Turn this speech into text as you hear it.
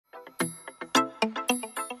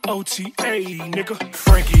OTA, nigga.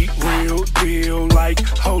 Frankie, real deal, like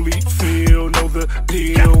Holyfield. Know the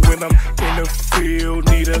deal when I'm in the field.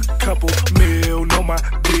 Need a couple mil, know my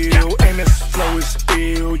deal. And this flow is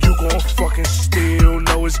ill, you gon' fucking steal.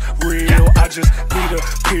 Know it's real, I just need a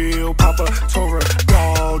pill. Pop a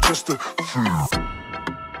Toradol just to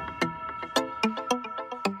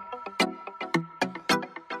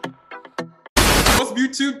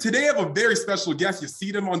YouTube. Today I have a very special guest. You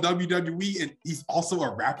see him on WWE, and he's also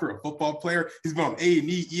a rapper, a football player. He's been on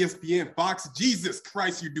A&E, ESPN, Fox. Jesus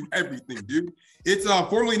Christ, you do everything, dude. It's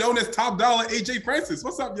formerly known as Top Dolla, AJ Francis.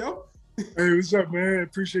 What's up, yo? Hey, what's up, man?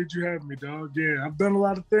 Appreciate you having me, dog. Yeah, I've done a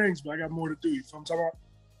lot of things, but I got more to do. You know what I'm talking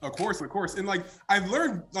about? Of course. And like, I've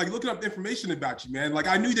learned, like, looking up information about you, man. Like,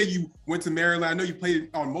 I knew that you went to Maryland. I know you played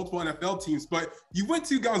on multiple NFL teams, but you went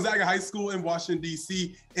to Gonzaga High School in Washington,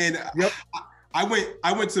 D.C. And yep. I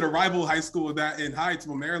went to the rival high school of that in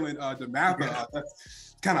Hyattsville, Maryland, DeMatha. Yeah.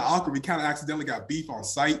 That's kind of awkward. We kind of accidentally got beef on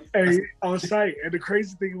site. Hey, on site. And the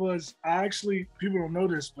crazy thing was, people don't know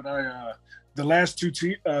this, but the last two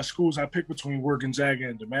schools I picked between were Gonzaga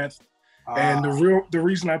and DeMatha. And the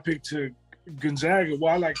reason I picked Gonzaga,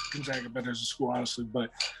 well, I like Gonzaga better as a school, honestly,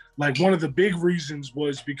 but like one of the big reasons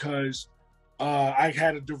was because I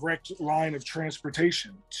had a direct line of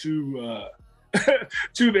transportation to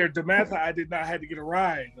their DeMatha. I did not have to get a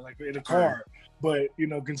ride like in a car, but you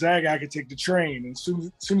know, Gonzaga I could take the train, and as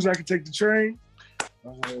soon as I could take the train, I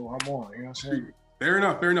was like, well, I'm on. You know what I'm saying? Fair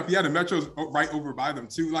enough. Yeah, the metro's right over by them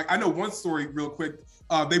too. Like, I know one story real quick.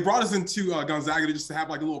 They brought us into Gonzaga just to have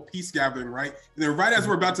like a little peace gathering, right? And then right as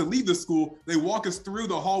we're about to leave the school, they walk us through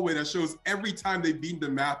the hallway that shows every time they beat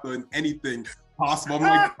DeMatha in anything possible. I'm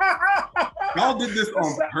like, y'all did this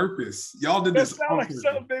on purpose. Y'all did this on purpose.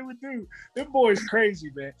 Something they would do. Them boys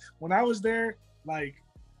crazy, man. When I was there, like,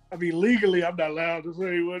 I mean, legally, I'm not allowed to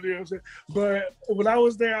say what, you know what I'm saying? But when I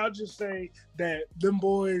was there, I'll just say that them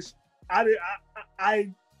boys,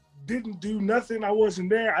 I didn't do nothing. I wasn't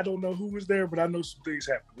there. I don't know who was there, but I know some things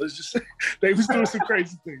happened. Let's just say they was doing some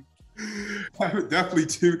crazy things. Definitely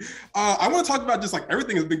too. I want to talk about just like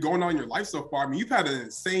everything that's been going on in your life so far. I mean, you've had an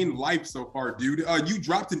insane life so far, dude. You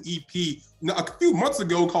dropped an EP a few months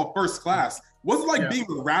ago called First Class. What's it like being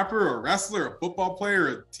a rapper, a wrestler, a football player,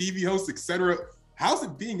 a TV host, etc.? How's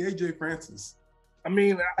it being AJ Francis? I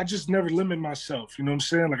mean, I just never limit myself. You know what I'm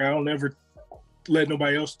saying? Like, I don't ever let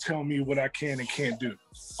nobody else tell me what I can and can't do.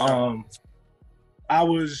 I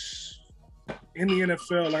was in the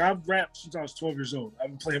NFL, like I've rapped since I was 12 years old. I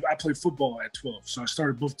played football at 12, so I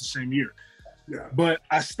started both the same year. Yeah. But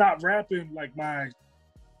I stopped rapping like my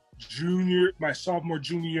sophomore,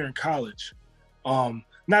 junior year in college.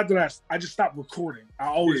 Not that I just stopped recording. I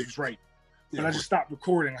always was writing, but I just stopped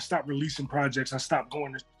recording. I stopped releasing projects. I stopped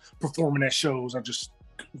going to performing at shows. I just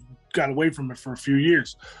got away from it for a few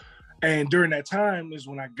years. And during that time is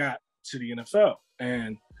when I got to the NFL.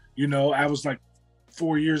 And, you know, I was like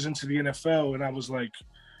 4 years into the NFL, and I was like,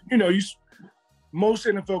 you know, most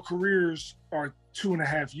NFL careers are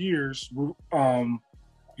 2.5 years,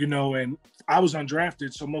 you know, and I was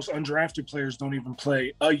undrafted, so most undrafted players don't even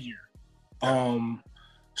play a year.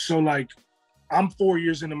 So like, I'm 4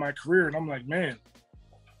 years into my career, and I'm like, man,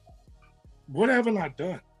 what haven't I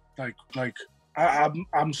done? Like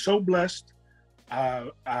I'm so blessed.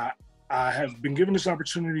 I have been given this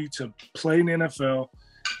opportunity to play in the NFL.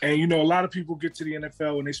 And, you know, a lot of people get to the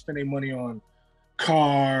NFL and they spend their money on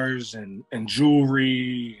cars and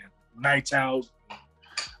jewelry and nights out.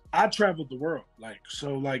 I traveled the world. Like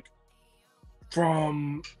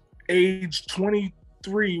from age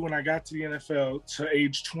 23 when I got to the NFL to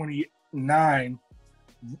age 29,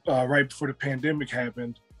 right before the pandemic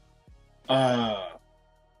happened, I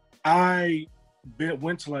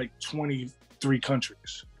went to like 23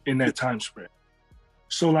 countries in that time span.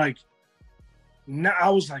 So like, now I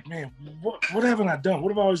was like, man, what haven't I done? What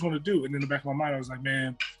have I always wanted to do? And in the back of my mind, I was like,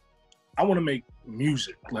 man, I want to make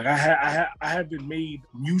music. Like I haven't made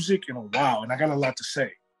music in a while, and I got a lot to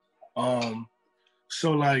say.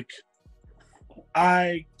 So like,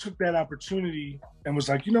 I took that opportunity and was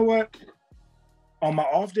like, you know what? On my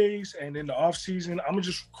off days and in the off season, I'm gonna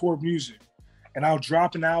just record music, and I'll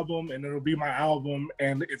drop an album, and it'll be my album.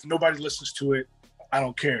 And if nobody listens to it, I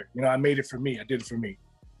don't care. You know, I made it for me. I did it for me.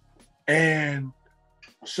 And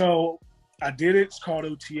so I did it. It's called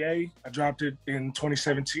OTA. I dropped it in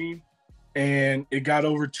 2017, and it got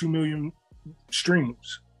over 2 million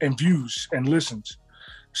streams and views and listens.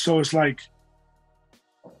 So it's like,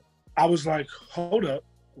 I was like, hold up,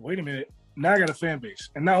 wait a minute. Now I got a fan base.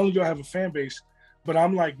 And not only do I have a fan base, but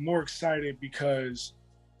I'm like more excited because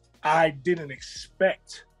I didn't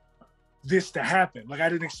expect this to happen. Like, I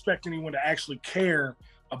didn't expect anyone to actually care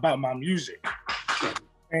about my music.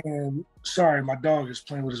 And sorry, my dog is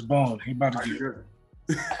playing with his bone. He about to get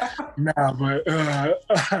nah, but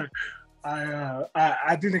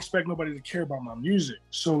I didn't expect nobody to care about my music.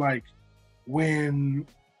 So like when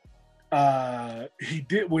they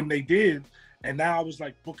did, and now I was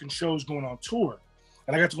like booking shows, going on tour,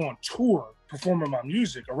 and I got to go on tour performing my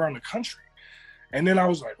music around the country. And then I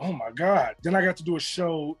was like, oh my God. Then I got to do a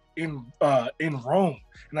show in Rome,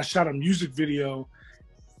 and I shot a music video.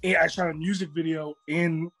 I shot a music video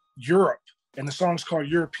in Europe, and the song's called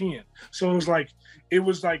European. So it was like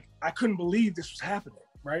I couldn't believe this was happening,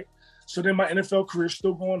 right? So then my NFL career is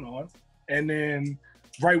still going on, and then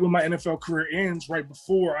right when my NFL career ends, right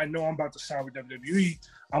before I know I'm about to sign with WWE,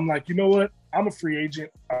 I'm like, you know what? I'm a free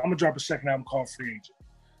agent. I'm gonna drop a second album called Free Agent,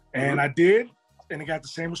 and I did. And it got the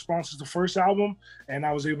same response as the first album, and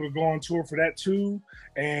I was able to go on tour for that too.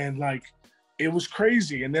 And like, it was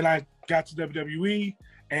crazy. And then I got to WWE,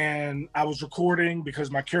 and I was recording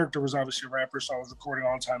because my character was obviously a rapper, so I was recording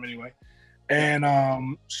all the time anyway.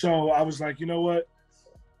 And so I was like, you know what?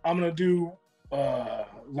 I'm gonna do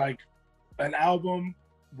like an album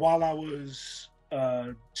while I was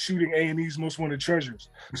shooting A&E's Most Wanted Treasures.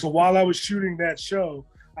 So while I was shooting that show,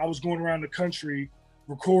 I was going around the country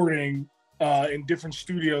recording in different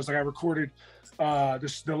studios. Like I recorded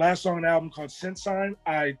the last song on the album called Scent Sign.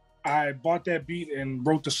 I bought that beat and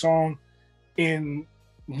wrote the song in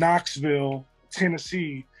Knoxville,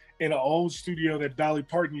 Tennessee, in an old studio that Dolly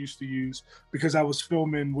Parton used to use, because I was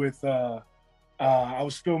filming with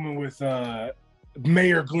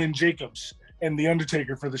Mayor Glenn Jacobs and The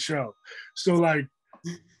Undertaker for the show. So and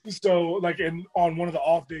on one of the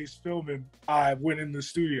off days filming, I went in the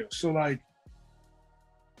studio. So like,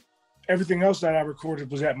 everything else that I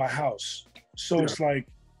recorded was at my house. So it's like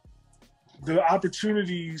the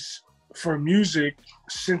opportunities for music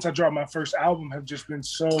since I dropped my first album have just been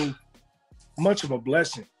so much of a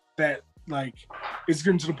blessing that like it's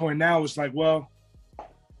getting to the point now. It's like, well,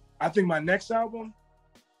 I think my next album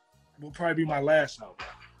will probably be my last album.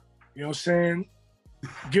 You know what I'm saying?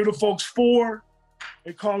 Give the folks 4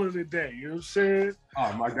 and call it a day. You know what I'm saying?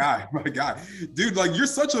 Oh my God, dude! Like you're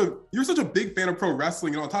such a big fan of pro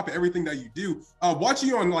wrestling, and on top of everything that you do, watching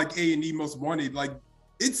you on like A&E Most Wanted, like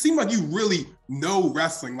it seemed like you really know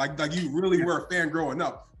wrestling, like you really were a fan growing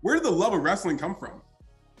up. Where did the love of wrestling come from?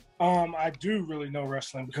 I do really know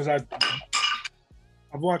wrestling because I've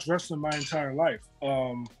watched wrestling my entire life.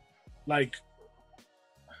 Like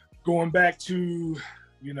going back to,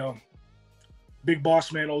 you know, Big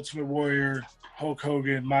Boss Man, Ultimate Warrior, Hulk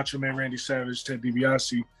Hogan, Macho Man Randy Savage, Ted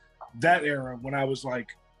DiBiase, that era when I was like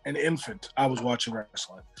an infant, I was watching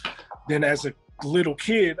wrestling. Then as a little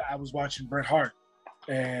kid, I was watching Bret Hart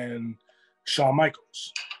and Shawn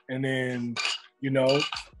Michaels. And then, you know,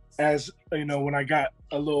 as you know, when I got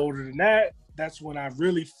a little older than that, that's when I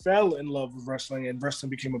really fell in love with wrestling, and wrestling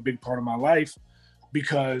became a big part of my life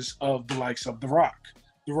because of the likes of The Rock.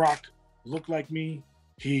 The Rock looked like me.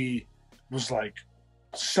 He was like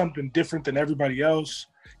something different than everybody else.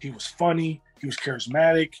 He was funny. He was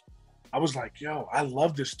charismatic. I was like, yo, I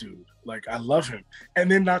love this dude. Like, I love him.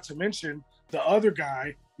 And then not to mention the other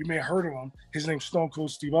guy, you may have heard of him. His name's Stone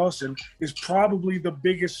Cold Steve Austin, is probably the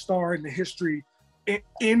biggest star in the history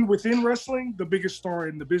within wrestling, the biggest star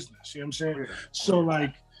in the business. You know what I'm saying? So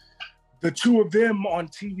like the two of them on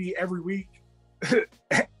TV every week,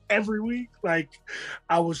 like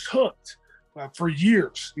I was hooked for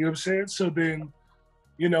years. You know what I'm saying? So then,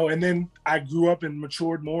 you know, and then I grew up and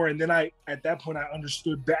matured more. And then at that point, I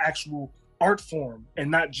understood the actual art form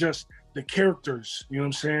and not just the characters, you know what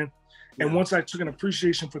I'm saying? Yeah. And once I took an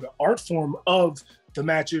appreciation for the art form of the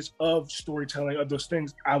matches, of storytelling, of those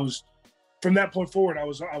things, from that point forward, I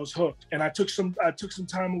was hooked. And I took some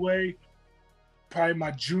time away, probably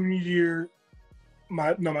my junior year,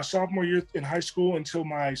 my sophomore year in high school until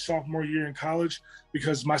my sophomore year in college,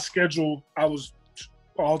 because my schedule,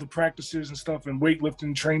 all the practices and stuff and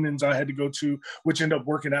weightlifting trainings I had to go to, which ended up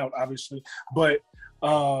working out obviously. But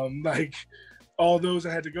like all those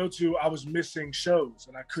I had to go to, I was missing shows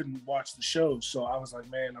and I couldn't watch the shows. So I was like,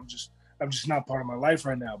 man, I'm just not part of my life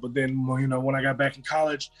right now. But then, you know, when I got back in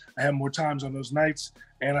college, I had more times on those nights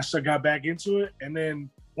and I still got back into it. And then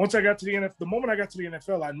once I got to the NFL, the moment I got to the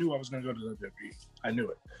NFL, I knew I was going to go to the WWE. I knew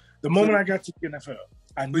it. The moment I got to the NFL,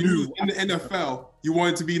 I knew. In the NFL, you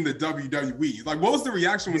wanted to be in the WWE. Like, what was the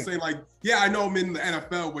reaction when saying like, yeah, I know I'm in the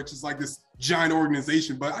NFL, which is like this giant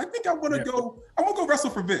organization, but I think I want to go wrestle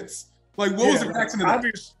for Vince. Like, what was the reaction to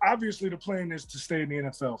that? Obviously, the plan is to stay in the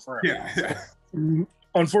NFL forever. Yeah.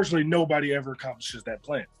 Unfortunately, nobody ever accomplishes that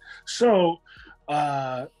plan. So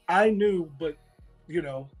I knew, but, you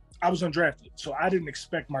know, I was undrafted, so I didn't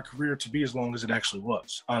expect my career to be as long as it actually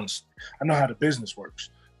was. Honestly, I know how the business works.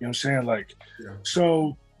 You know what I'm saying? Like,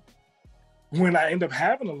 so when I end up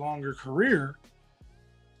having a longer career,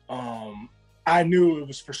 I knew it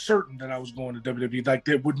was for certain that I was going to WWE. Like,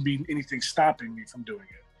 there wouldn't be anything stopping me from doing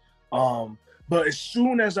it. But as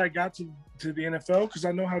soon as I got to the NFL, because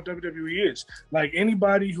I know how WWE is, like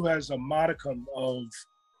anybody who has a modicum of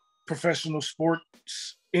professional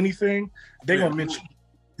sports, anything, they're gonna mention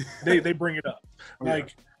it. They bring it up.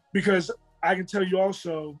 Like, because I can tell you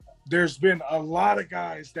also, there's been a lot of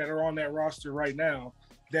guys that are on that roster right now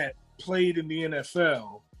that played in the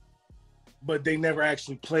NFL, but they never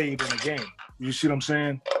actually played in a game. You see what I'm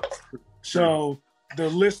saying? So the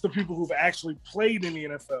list of people who've actually played in the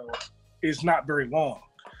NFL is not very long.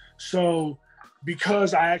 So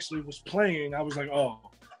because I actually was playing, I was like, oh,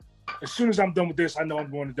 as soon as I'm done with this, I know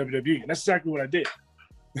I'm going to WWE. And that's exactly what I did.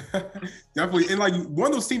 Definitely. And like one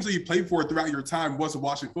of those teams that you played for throughout your time was the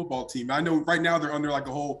Washington football team. I know right now they're under like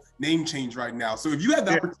a whole name change right now. So if you had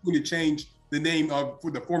the opportunity to change the name of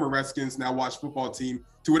for the former Redskins, now Washington football team,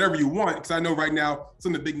 to whatever you want, because I know right now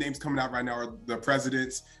some of the big names coming out right now are the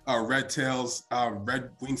Presidents, Red Tails,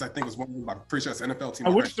 Red Wings. I think was one of them. I'm pretty sure it's an NFL team.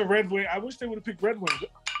 I wish they would have picked Red Wings.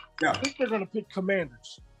 Yeah. I think they're going to pick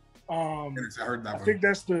Commanders. I heard that. I think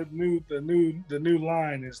that's the new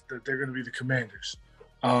line is that they're going to be the Commanders,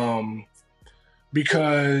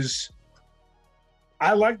 because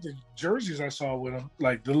I like the jerseys I saw with them,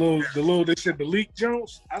 like the little they said the Leak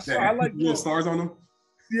Jones. I like little stars on them.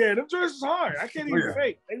 Yeah, them jerseys hard. I can't even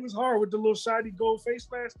fake. They was hard with the little shiny gold face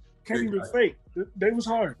mask. Can't even fake. They was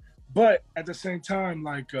hard, but at the same time,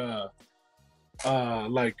 like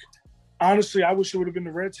honestly, I wish it would have been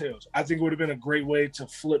the Red Tails. I think it would have been a great way to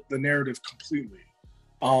flip the narrative completely.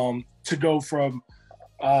 To go from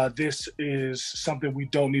this is something we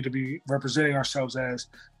don't need to be representing ourselves as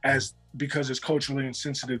because it's culturally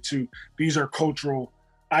insensitive, to these are cultural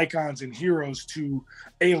icons and heroes to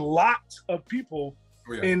a lot of people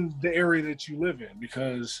in the area that you live in.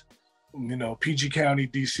 Because, you know, PG County,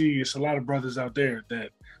 DC, it's a lot of brothers out there that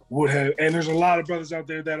would have, and there's a lot of brothers out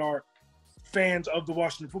there that are fans of the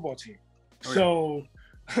Washington football team. So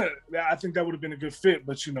I think that would have been a good fit.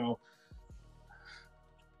 But, you know,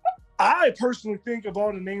 I personally think of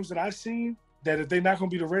all the names that I've seen, that if they're not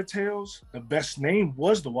going to be the Red Tails, the best name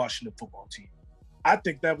was the Washington football team. I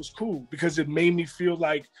think that was cool because it made me feel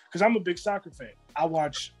like, because I'm a big soccer fan. I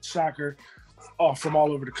watch soccer from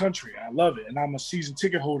all over the country. I love it. And I'm a season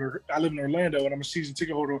ticket holder. I live in Orlando, and I'm a season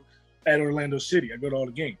ticket holder at Orlando City. I go to all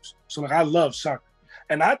the games. So, like, I love soccer.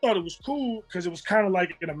 And I thought it was cool because it was kind of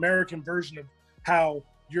like an American version of how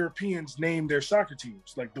Europeans name their soccer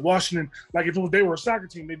teams. Like the Washington, like if they were a soccer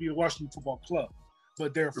team, they'd be the Washington Football Club.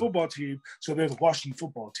 But they're a football team, so they're the Washington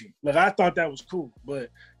football team. Like, I thought that was cool. But,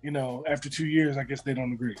 you know, after 2 years, I guess they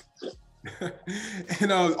don't agree.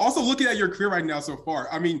 And also looking at your career right now so far,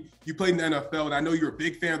 I mean, you played in the NFL, and I know you're a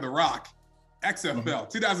big fan of The Rock. XFL,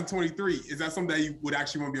 2023, is that something that you would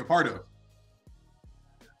actually want to be a part of?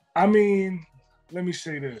 I mean, let me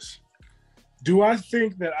say this. Do I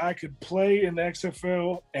think that I could play in the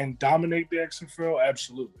XFL and dominate the XFL?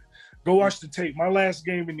 Absolutely. Go watch the tape. My last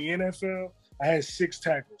game in the NFL, I had 6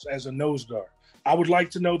 tackles as a nose guard. I would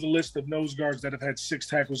like to know the list of nose guards that have had 6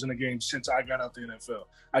 tackles in a game since I got out the NFL.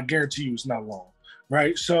 I guarantee you it's not long,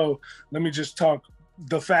 right? So let me just talk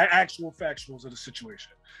the actual factuals of the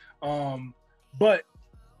situation. But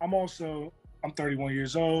I'm 31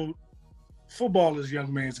 years old. Football is a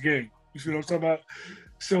young man's game. You feel what I'm talking about?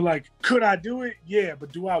 So, like, could I do it? Yeah,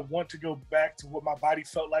 but do I want to go back to what my body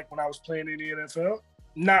felt like when I was playing in the NFL?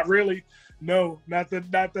 Not really. No, not that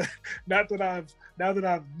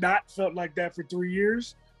I've not felt like that for 3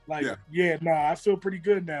 years. Like, I feel pretty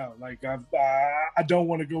good now. Like, I don't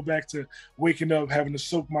want to go back to waking up having to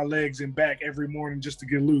soak my legs and back every morning just to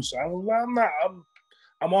get loose.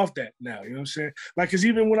 I'm off that now. You know what I'm saying? Like, because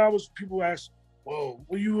even when people ask, "Whoa,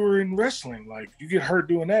 well, you were in wrestling. Like, you get hurt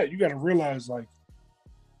doing that." You got to realize, like,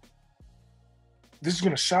 this is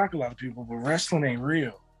gonna shock a lot of people, but wrestling ain't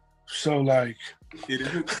real. So, like, it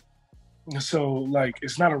isn't. So, like,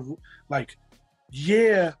 it's not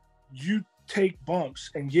yeah, you take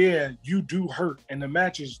bumps, and yeah, you do hurt, and the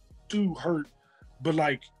matches do hurt, but,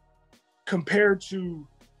 like, compared to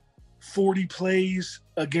 40 plays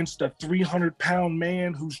against a 300-pound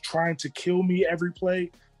man who's trying to kill me every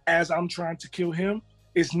play as I'm trying to kill him,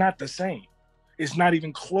 it's not the same. It's not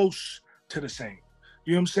even close to the same.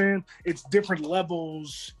 You know what I'm saying? It's different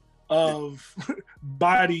levels of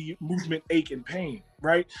body movement, ache, and pain,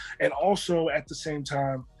 right? And also at the same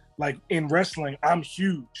time, like in wrestling, I'm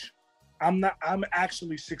huge. I'm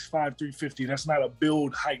actually 6'5", 350. That's not a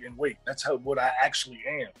build, height, and weight. That's what I actually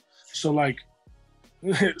am. So like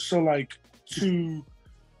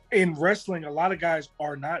in wrestling, a lot of guys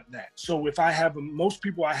are not that. So if I have most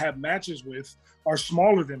people I have matches with are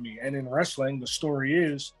smaller than me, and in wrestling, the story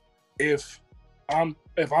is if I'm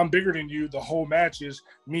bigger than you, the whole match is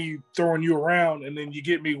me throwing you around, and then you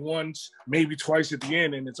get me once, maybe twice at the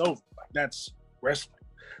end, and it's over. Like, that's wrestling.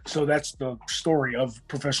 So that's the story of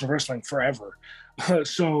professional wrestling forever.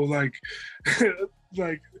 So like,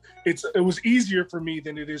 like it was easier for me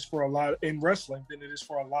than it is for a lot in wrestling than it is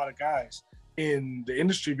for a lot of guys in the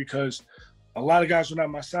industry, because a lot of guys are not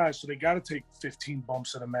my size, so they got to take 15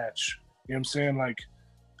 bumps in a match. You know what I'm saying? Like,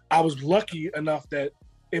 I was lucky enough that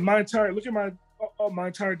in my entire my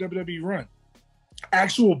entire WWE run,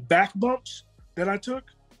 actual back bumps that I took,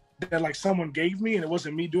 that like someone gave me, and it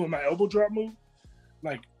wasn't me doing my elbow drop move.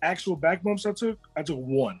 Like actual back bumps I took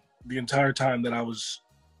one the entire time that I was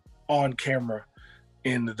on camera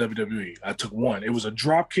in the WWE. I took one. It was a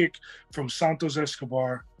drop kick from Santos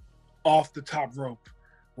Escobar off the top rope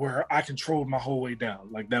where I controlled my whole way down.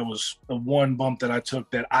 Like, that was the one bump that I took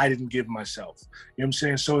that I didn't give myself. You know what I'm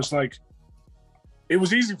saying? So it's like, it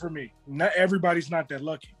was easy for me. Not everybody's not that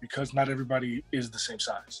lucky, because not everybody is the same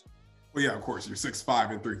size. Well, yeah, of course. You're 6'5"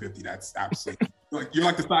 and 350. That's absolutely like, you're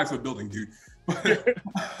like the size of a building, dude. But,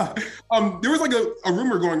 there was like a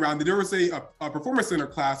rumor going around that there was a performance center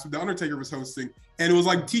class that the Undertaker was hosting, and it was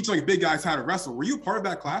like teaching like big guys how to wrestle. Were you a part of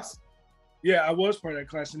that class? Yeah, I was part of that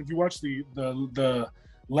class. And if you watch the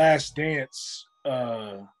Last Dance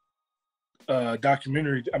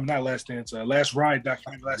documentary, I mean, not Last Dance, Last Ride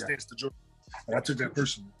documentary, Last Dance to Jordan. And I took that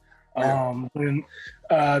personally. In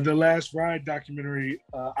the Last Ride documentary,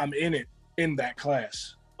 I'm in that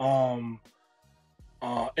class. And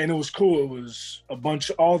it was cool. It was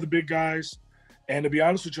all the big guys. And to be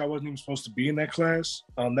honest with you, I wasn't even supposed to be in that class.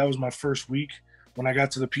 That was my first week when I got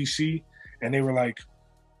to the PC, and they were like,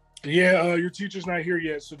 yeah, your teacher's not here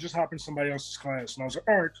yet, so just hop in somebody else's class. And I was like,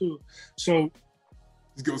 all right, cool. So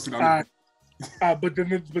just go sit down. But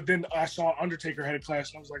then I saw Undertaker had a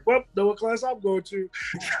class, and I was like, well, know what class I'm going to.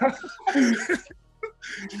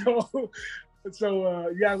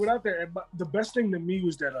 So yeah, I went out there, and the best thing to me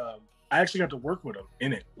was that I actually got to work with him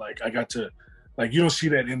in it. Like, I got to, like, you don't see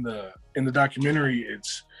that in the documentary.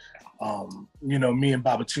 It's me and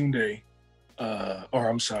Babatunde,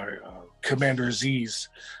 Commander Aziz,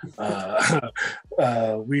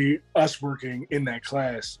 us working in that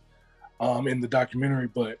class in the documentary.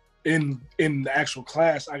 But in the actual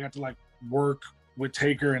class, I got to like work with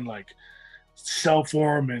Taker and like sell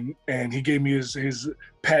for him, and he gave me his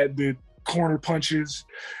patented corner punches,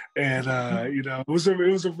 and it was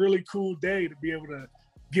a really cool day to be able to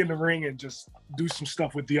get in the ring and just do some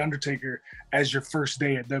stuff with the Undertaker as your first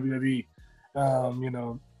day at WWE.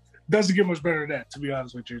 Doesn't get much better than that, to be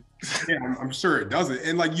honest with you. Yeah, I'm sure it doesn't.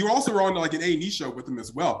 And like, you also were on like an A&E show with him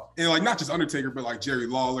as well, and like not just Undertaker, but like Jerry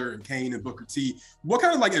Lawler and Kane and Booker T. What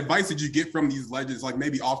kind of like advice did you get from these legends, like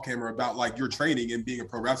maybe off camera, about like your training and being a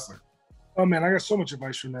pro wrestler? Oh man, I got so much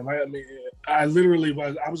advice from them. I mean, I literally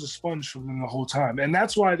was a sponge from them the whole time, and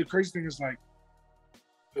that's why the crazy thing is like,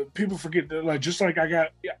 people forget that, like, just like I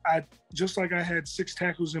had 6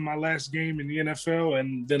 tackles in my last game in the NFL,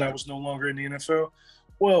 and then I was no longer in the NFL.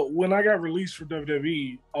 Well, when I got released from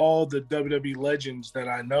WWE, all the WWE legends that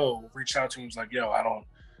I know reached out to me and was like, yo, I don't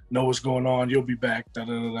know what's going on. You'll be back. Da,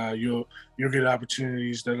 da, da, da. You'll get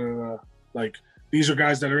opportunities. Da, da, da. Like, these are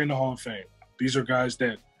guys that are in the Hall of Fame. These are guys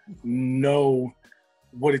that know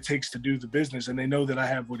what it takes to do the business, and they know that I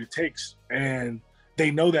have what it takes. And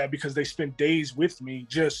they know that because they spent days with me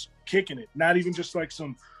just kicking it. Not even just like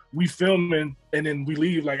we filming and then we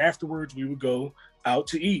leave. Like, afterwards, we would go out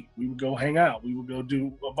to eat. We would go hang out. We would go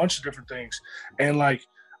do a bunch of different things. And like,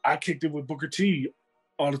 I kicked it with Booker T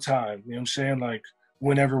all the time. You know what I'm saying? Like,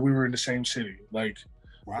 whenever we were in the same city. Like,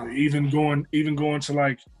 wow. Even going to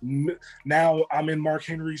like, now I'm in Mark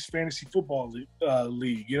Henry's fantasy football league.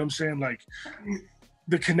 You know what I'm saying? Like,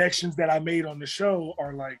 the connections that I made on the show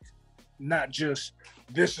are like, not just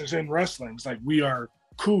this is in wrestling. It's like, we are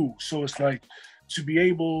cool. So it's like, to be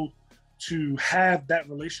able to have that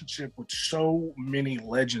relationship with so many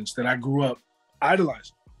legends that I grew up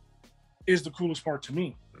idolizing is the coolest part to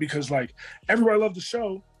me, because like, everybody loved the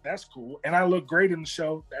show. That's cool. And I look great in the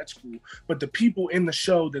show. That's cool. But the people in the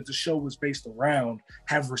show that the show was based around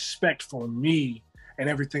have respect for me and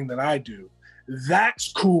everything that I do.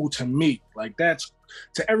 That's cool to me. Like, that's,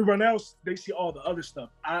 to everyone else, they see all the other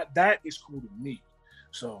stuff. That is cool to me.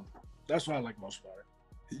 So that's what I like most about it.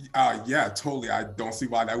 Yeah, totally. I don't see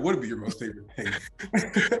why that would be your most favorite thing.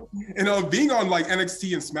 And being on like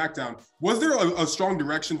NXT and SmackDown, was there a strong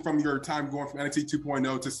direction from your time going from NXT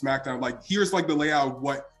 2.0 to SmackDown? Like, here's like the layout of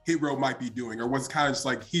what Hit Row might be doing, or was it kind of just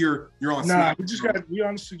like, here you're on? Nah, SmackDown?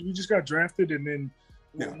 we just got drafted, and then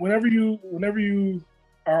whenever you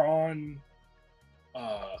are on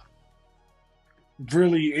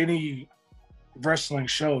really any wrestling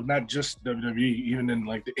show, not just WWE, even in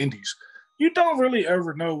like the indies, you don't really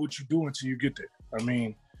ever know what you're doing until you get there. I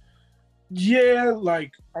mean, yeah,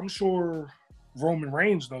 like I'm sure Roman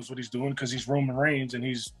Reigns knows what he's doing because he's Roman Reigns and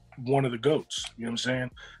he's one of the GOATs. You know what I'm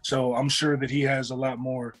saying? So I'm sure that he has a lot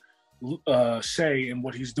more say in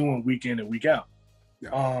what he's doing week in and week out.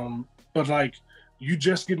 Yeah. But like you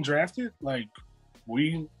just getting drafted, like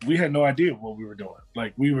we had no idea what we were doing.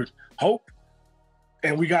 Like we would hope.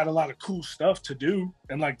 And we got a lot of cool stuff to do.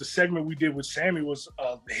 And like the segment we did with Sammy was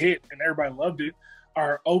a hit and everybody loved it.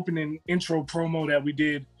 Our opening intro promo that we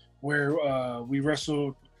did where we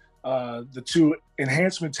wrestled the two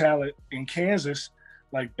enhancement talent in Kansas,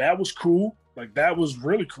 like that was cool. Like that was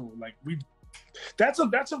really cool. Like that's a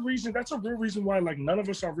real reason why like none of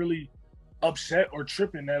us are really upset or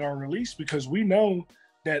tripping at our release, because we know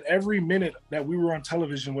that every minute that we were on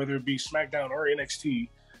television, whether it be SmackDown or NXT,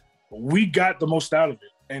 we got the most out of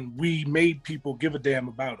it, and we made people give a damn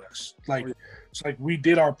about us. Like, it's like we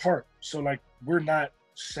did our part. So like, we're not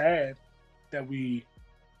sad that we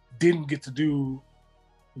didn't get to do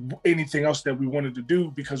anything else that we wanted to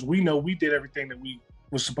do, because we know we did everything that we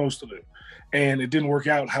were supposed to do, and it didn't work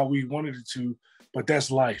out how we wanted it to, but that's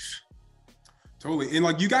life. Totally. And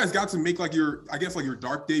like you guys got to make like your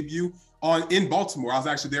dark debut in Baltimore. I was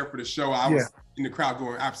actually there for the show. I was in the crowd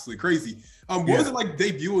going absolutely crazy. What was it like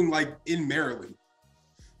debuting like in Maryland?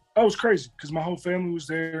 That was crazy because my whole family was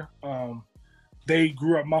there. They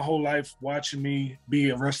grew up my whole life watching me be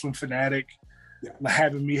a wrestling fanatic,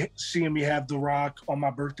 seeing me have The Rock on my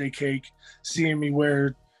birthday cake, seeing me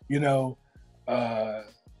wear, the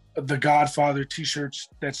Godfather t-shirts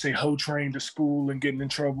that say "Ho Train" to school and getting in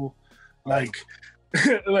trouble. Like,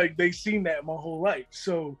 like they seen that my whole life.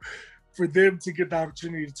 So for them to get the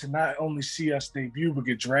opportunity to not only see us debut, but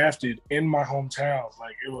get drafted in my hometown,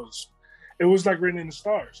 like it was like written in the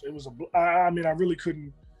stars. It was I mean, I really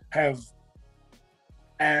couldn't have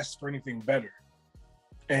asked for anything better.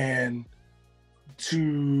 And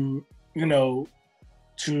to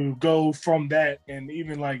go from that, and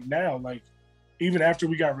even like now, like even after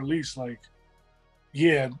we got released, like,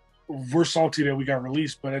 yeah, we're salty that we got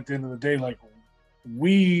released, but at the end of the day, like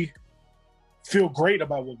we feel great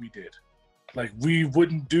about what we did. Like we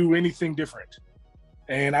wouldn't do anything different.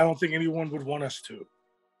 And I don't think anyone would want us to.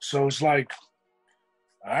 So it's like,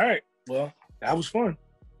 all right, well, that was fun.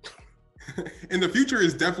 And the future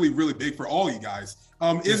is definitely really big for all you guys.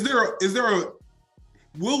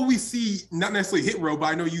 Will we see, not necessarily Hit Row, but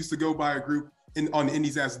I know you used to go by a group on the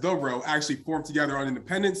indies as The Row, actually form together on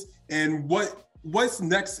independence? And what's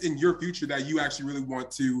next in your future that you actually really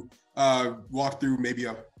want to walk through, maybe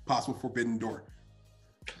a possible forbidden door?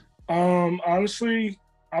 Honestly,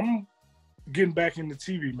 I'm getting back into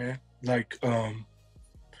TV, man. Like,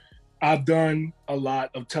 I've done a lot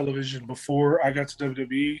of television before I got to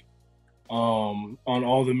WWE, on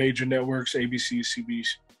all the major networks, ABC,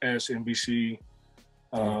 CBS, NBC.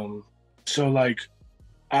 So like,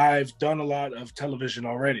 I've done a lot of television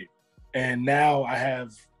already, and now I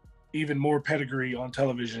have even more pedigree on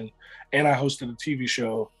television, and I hosted a TV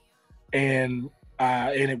show, and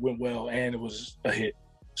it went well, and it was a hit.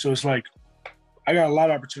 So it's like, I got a lot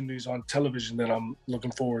of opportunities on television that I'm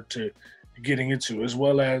looking forward to getting into, as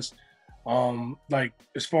well as, like,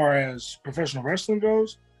 as far as professional wrestling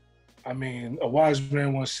goes, I mean, a wise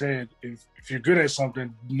man once said, if you're good at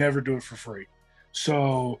something, never do it for free.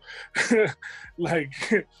 So, like,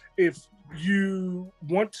 if you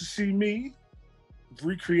want to see me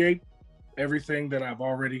recreate everything that I've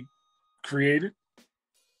already created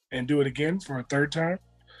and do it again for a third time,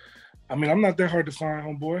 I mean, I'm not that hard to find,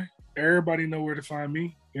 homeboy. Everybody know where to find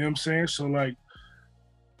me. You know what I'm saying? So, like,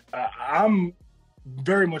 I'm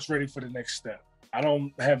very much ready for the next step. I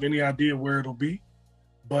don't have any idea where it'll be,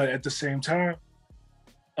 but at the same time,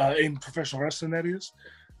 in professional wrestling, that is,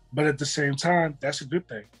 but at the same time, that's a good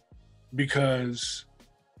thing, because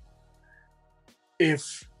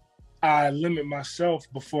if I limit myself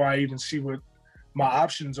before I even see what my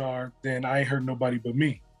options are, then I ain't hurt nobody but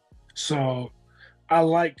me. So I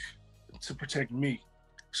like to protect me.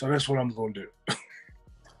 So that's what I'm going to do.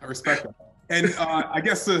 I respect that. And I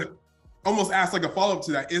guess to almost ask like a follow-up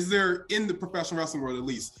to that, is there, in the professional wrestling world at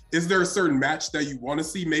least, is there a certain match that you want to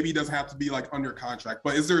see? Maybe it doesn't have to be like under contract,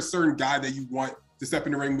 but is there a certain guy that you want to step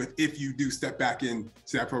in the ring with if you do step back into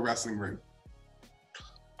that pro wrestling ring?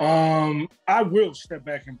 I will step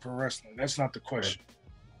back in pro wrestling. That's not the question.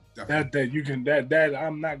 That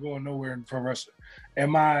I'm not going nowhere in pro wrestling.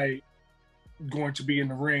 Am I going to be in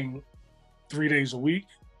the ring 3 days a week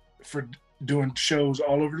for doing shows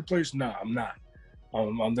all over the place? No, I'm not.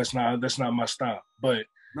 That's not my style. But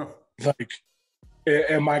no. Like,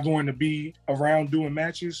 am I going to be around doing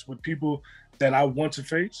matches with people that I want to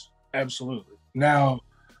face? Absolutely. Now,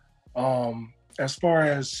 as far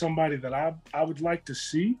as somebody that I would like to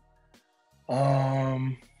see,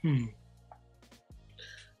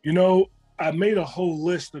 you know, I made a whole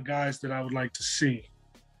list of guys that I would like to see.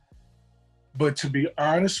 But to be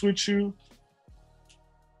honest with you,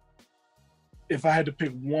 if I had to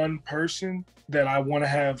pick one person that I want to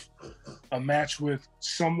have a match with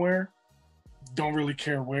somewhere, don't really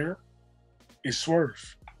care where, is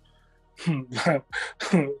Swerve.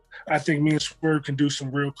 I think me and Swerve can do some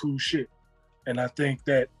real cool shit. And I think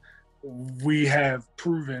that we have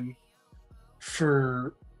proven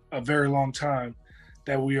for a very long time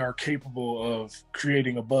that we are capable of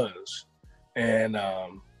creating a buzz. And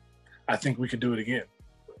I think we could do it again.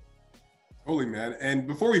 Totally, man. And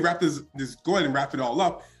before we wrap this go ahead and wrap it all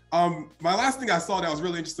up. My last thing I saw that was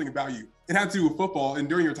really interesting about you, it had to do with football and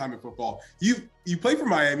during your time in football. You played for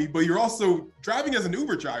Miami, but you're also driving as an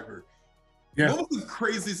Uber driver. Yeah. What was the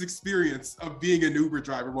craziest experience of being an Uber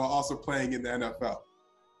driver while also playing in the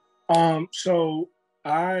NFL? So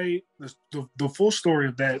the full story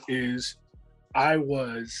of that is I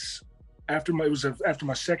was after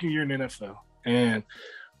my second year in the NFL, and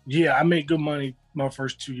yeah, I made good money my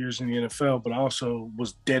first 2 years in the NFL, but I also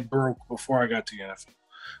was dead broke before I got to the NFL.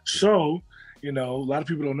 So, you know, a lot of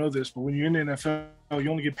people don't know this, but when you're in the NFL, you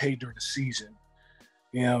only get paid during the season.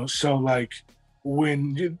 You know, so like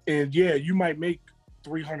you might make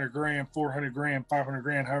 300 grand, 400 grand, 500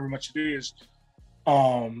 grand, however much it is,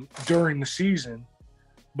 during the season,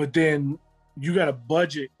 but then you got to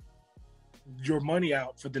budget your money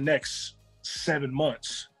out for the next 7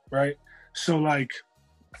 months, right? So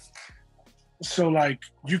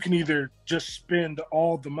you can either just spend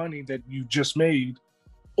all the money that you just made,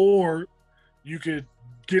 or you could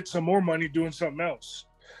get some more money doing something else.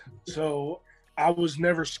 So I was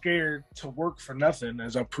never scared to work for nothing,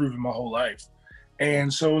 as I've proven my whole life.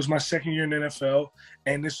 And so it was my second year in the NFL,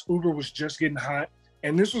 and this Uber was just getting hot.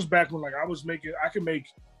 And this was back when I could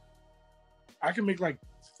make like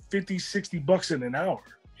 50, 60 bucks in an hour. You know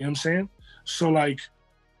what I'm saying? So like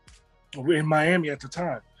in Miami at the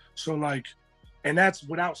time. So like, and that's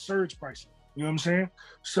without surge pricing. You know what I'm saying?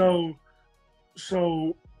 So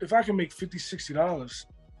if I can make $50, $60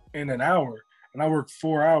 in an hour, and I work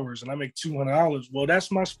 4 hours and I make $200, well, that's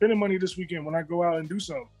my spending money this weekend when I go out and do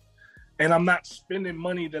something. And I'm not spending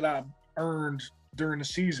money that I earned during the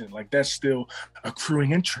season. Like, that's still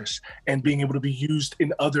accruing interest and being able to be used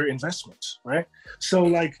in other investments, right? So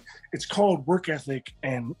like, it's called work ethic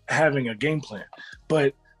and having a game plan.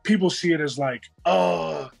 But people see it as like,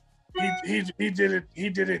 oh, he did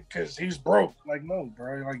it because he's broke. Like, no,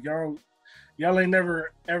 bro. Like, y'all ain't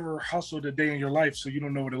never ever hustled a day in your life, so you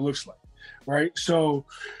don't know what it looks like, right? So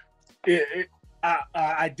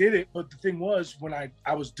I did it, but the thing was, when I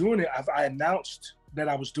was doing it, I announced that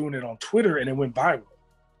I was doing it on Twitter, and it went viral,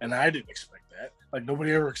 and I didn't expect that. Like,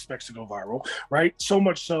 nobody ever expects to go viral, right? So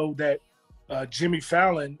much so that Jimmy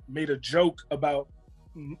Fallon made a joke about.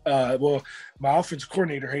 Well, my offensive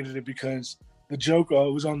coordinator hated it because the joke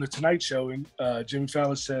was on the Tonight Show, and Jimmy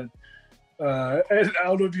Fallon said, and I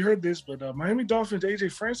don't know if you heard this, but Miami Dolphins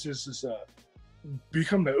AJ Francis has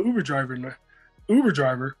become the Uber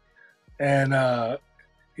driver, and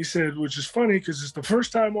he said, which is funny because it's the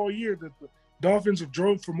first time all year that the Dolphins have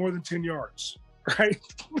drove for more than 10 yards, right?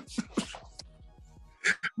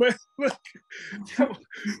 But look,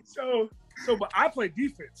 but I play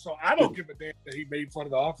defense, so I don't give a damn that he made fun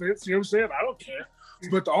of the offense. You know what I'm saying? I don't care.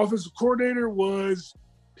 But the offensive coordinator was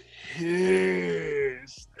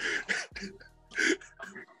pissed.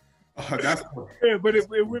 Yeah, but it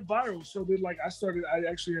went viral. So then, like, I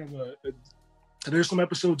actually have there's some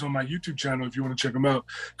episodes on my YouTube channel, if you want to check them out,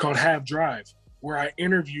 called Have Drive, where I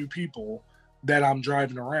interview people that I'm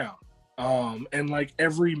driving around. And like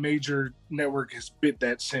every major network has bit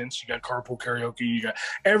that since. You got Carpool Karaoke, you got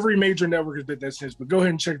every major network has bit that since. But go ahead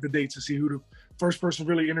and check the dates to see who the first person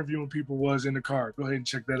really interviewing people was in the car. Go ahead and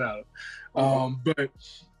check that out. But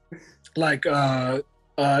like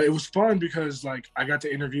it was fun because like I got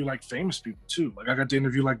to interview like famous people too. Like I got to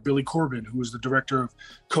interview like Billy Corben, who was the director of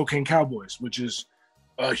Cocaine Cowboys, which is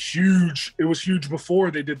it was huge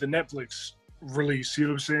before they did the Netflix release. You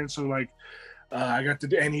know what I'm saying? So like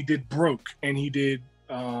And he did Broke, and he did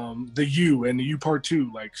the U and the U Part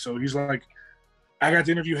 2. Like, so he's like, I got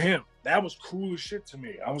to interview him. That was cool as shit to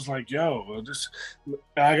me. I was like, yo,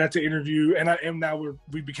 I got to interview, and now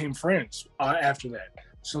we became friends after that.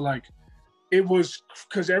 So like, it was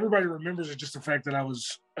because everybody remembers it just the fact that I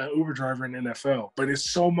was an Uber driver in NFL, but it's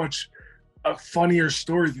so much a funnier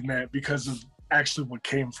story than that because of actually what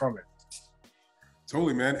came from it.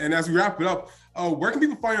 Totally, man. And as we wrap it up, where can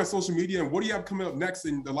people find you on social media, and what do you have coming up next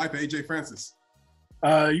in the life of AJ Francis? You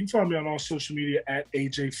can find me on all social media at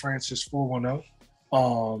AJ Francis 410.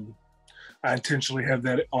 I intentionally have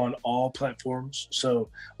that on all platforms. So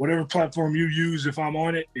whatever platform you use, if I'm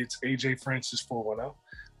on it, it's AJ Francis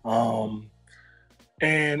 410.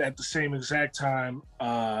 And at the same exact time,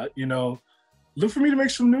 look for me to make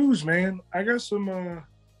some news, man. I got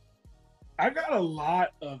a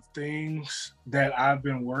lot of things that I've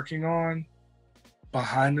been working on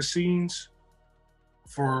behind the scenes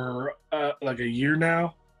for like a year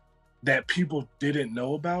now that people didn't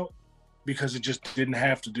know about because it just didn't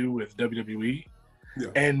have to do with WWE. Yeah.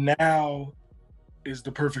 And now is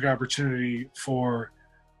the perfect opportunity for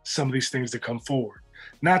some of these things to come forward.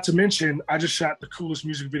 Not to mention, I just shot the coolest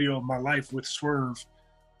music video of my life with Swerve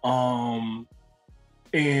on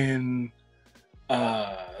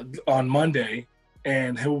Monday,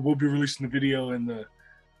 and we'll be releasing the video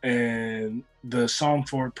and the song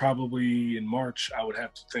for it probably in March, I would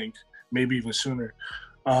have to think, maybe even sooner.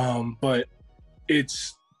 But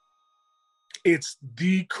it's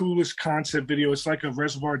the coolest concept video. It's like a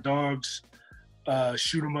Reservoir Dogs,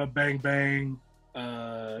 shoot 'em up, bang bang, you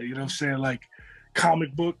know what I'm saying, like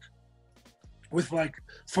comic book with like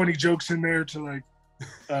funny jokes in there to like,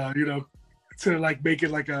 to like make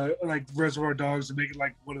it like Reservoir Dogs, to make it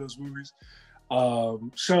like one of those movies.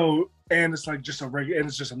 So, and it's like just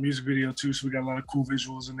it's just a music video too. So we got a lot of cool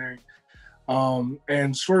visuals in there.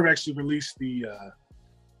 And Swerve actually released the,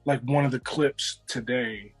 like one of the clips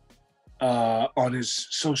today, on his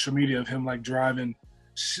social media of him like driving,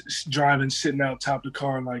 sitting out top the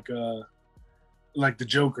car like the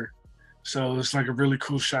Joker. So it's like a really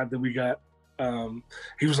cool shot that we got.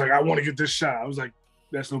 He was like, I want to get this shot. I was like,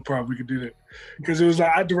 that's no problem. We could do that. Because it was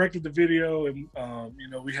like, I directed the video, and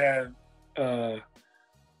we had a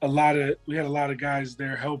lot of guys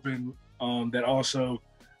there helping, that also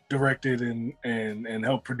directed and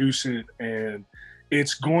helped produce it. And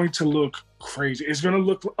it's going to look crazy. It's going to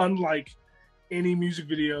look unlike any music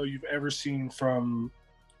video you've ever seen from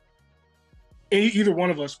either one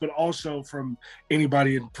of us, but also from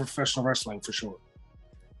anybody in professional wrestling for sure.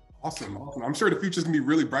 Awesome. I'm sure the future's gonna be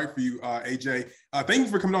really bright for you, AJ. Thank you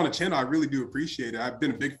for coming on the channel. I really do appreciate it. I've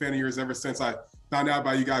been a big fan of yours ever since I found out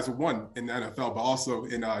about you guys were one in the NFL, but also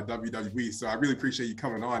in WWE. So I really appreciate you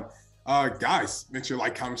coming on. Guys, make sure you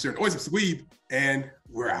like, comment, share, and always subscribe, and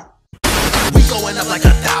we're out. We going up like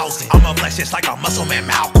 1,000. I'm a flex just like a muscle man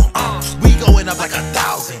Malcolm. We going up like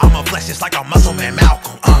 1,000. I'm a flex just like a muscle man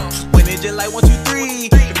Malcolm. When it just like 1, 2, 3.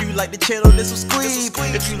 If you like the channel, this will squeeze.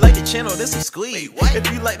 If you like the channel, this will squeeze.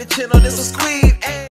 If you like the channel, this will squeeze.